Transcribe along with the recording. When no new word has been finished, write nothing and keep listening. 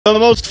The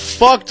most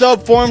fucked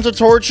up forms of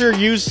torture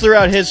used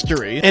throughout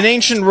history. In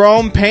ancient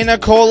Rome, pena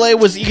colle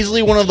was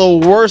easily one of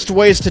the worst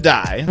ways to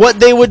die. What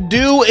they would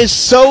do is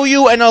sew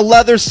you in a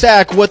leather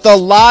sack with a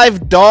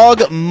live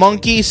dog,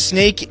 monkey,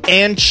 snake,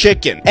 and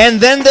chicken. And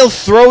then they'll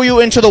throw you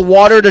into the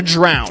water to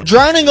drown.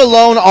 Drowning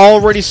alone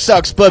already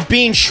sucks, but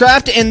being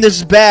trapped in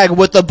this bag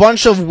with a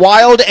bunch of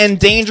wild and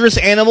dangerous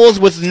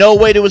animals with no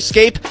way to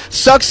escape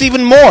sucks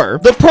even more.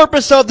 The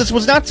purpose of this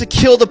was not to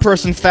kill the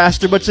person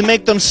faster, but to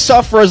make them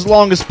suffer as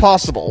long as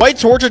possible. White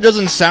torture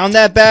doesn't sound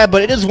that bad,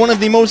 but it is one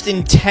of the most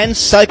intense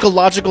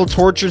psychological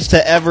tortures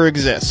to ever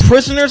exist.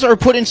 Prisoners are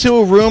put into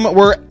a room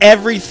where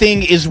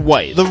everything is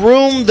white. The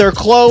room, their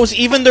clothes,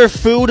 even their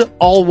food,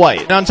 all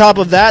white. And on top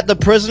of that, the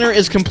prisoner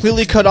is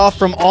completely cut off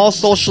from all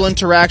social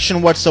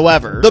interaction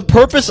whatsoever. The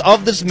purpose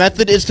of this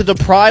method is to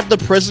deprive the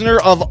prisoner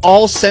of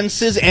all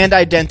senses and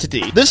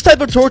identity. This type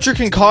of torture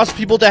can cause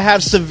people to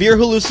have severe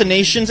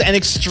hallucinations and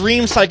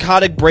extreme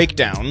psychotic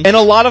breakdown. In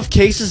a lot of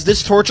cases,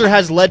 this torture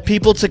has led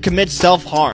people to commit self-harm